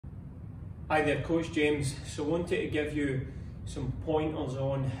Hi there, Coach James. So I wanted to give you some pointers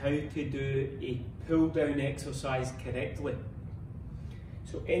on how to do a pull down exercise correctly.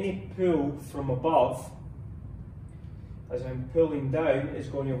 So any pull from above, as I'm pulling down, is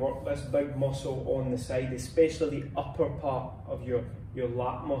going to work this big muscle on the side, especially the upper part of your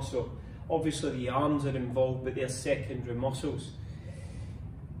lat muscle. Obviously the arms are involved, but they're secondary muscles.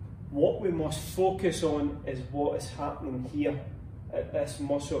 What we must focus on is what is happening here at this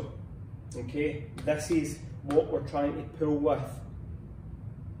muscle. Okay, this is what we're trying to pull with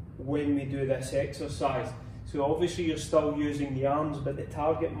when we do this exercise. So obviously you're still using the arms, but the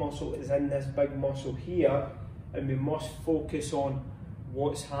target muscle is in this big muscle here, and we must focus on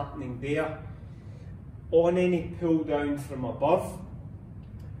what's happening there. On any pull down from above,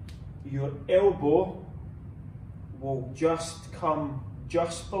 your elbow will just come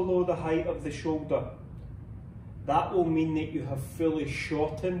just below the height of the shoulder. That will mean that you have fully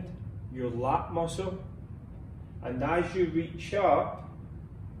shortened your lat muscle, and as you reach up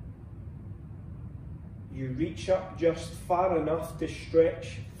just far enough to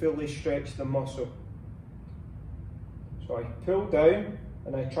fully stretch the muscle. So I pull down,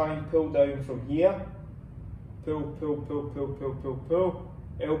 and I try and pull down from here. Pull, pull, pull, pull, pull, pull, pull.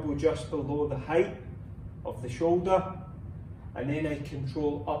 Elbow just below the height of the shoulder, and then I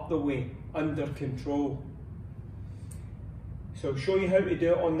control up the way, under control. So I'll show you how to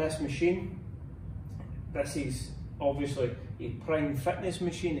do it on this machine. This is obviously a Prime Fitness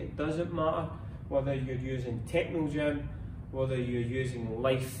machine. It doesn't matter whether you're using Technogym, whether you're using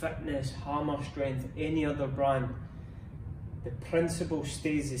Life Fitness, Hammer Strength, any other brand. The principle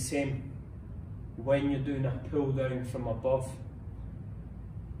stays the same when you're doing a pull down from above.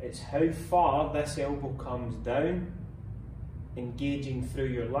 It's how far this elbow comes down, engaging through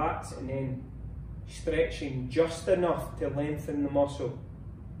your lats, and then stretching just enough to lengthen the muscle.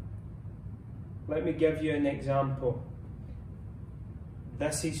 Let me give you an example.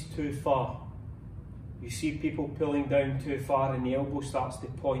 This is too far. You see people pulling down too far and the elbow starts to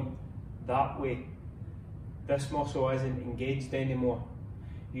point that way. This muscle isn't engaged anymore.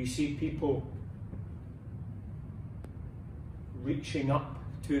 You see people reaching up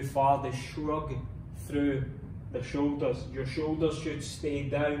too far, they shrug through the shoulders. Your shoulders should stay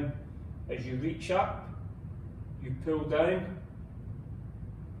down. As you reach up, you pull down.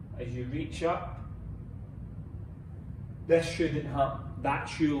 As you reach up, this shouldn't happen.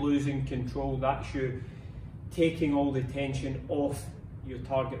 That's you losing control. That's you taking all the tension off your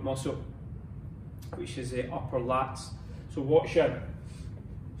target muscle, which is the upper lats. So watch out.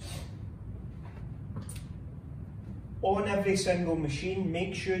 On every single machine,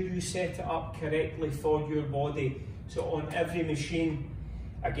 make sure you set it up correctly for your body. So on every machine,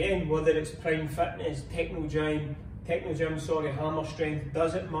 again, whether it's Prime Fitness, Technogym, Hammer Strength,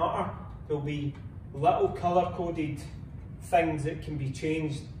 doesn't matter. There'll be little colour-coded things that can be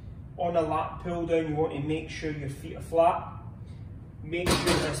changed. On a lat pull down, you want to make sure your feet are flat. Make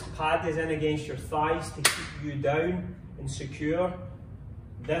sure this pad is in against your thighs to keep you down and secure.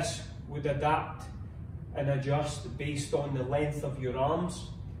 This would adapt and adjust based on the length of your arms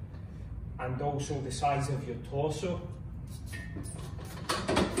and also the size of your torso.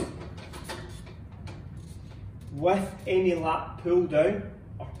 With any lat pull down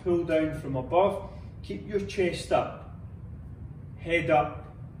or pull down from above, keep your chest up, head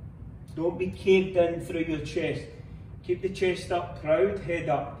up. Don't be caved in through your chest. Keep the chest up, proud, head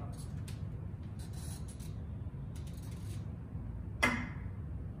up.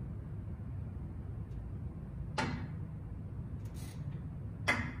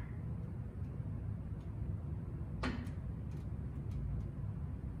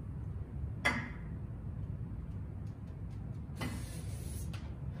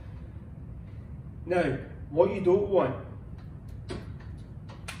 Now, what you don't want,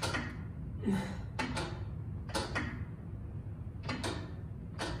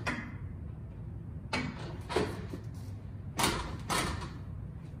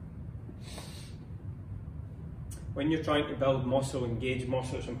 when you're trying to build muscle, engage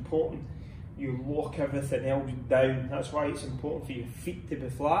muscle, it's important you lock everything else down. That's why it's important for your feet to be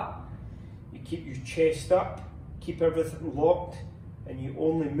flat. You keep your chest up, keep everything locked, and you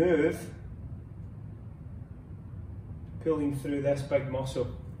only move pulling through this big muscle.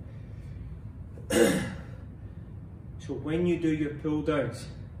 So when you do your pull downs,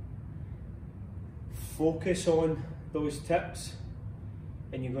 focus on those tips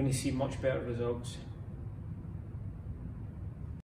and you're going to see much better results.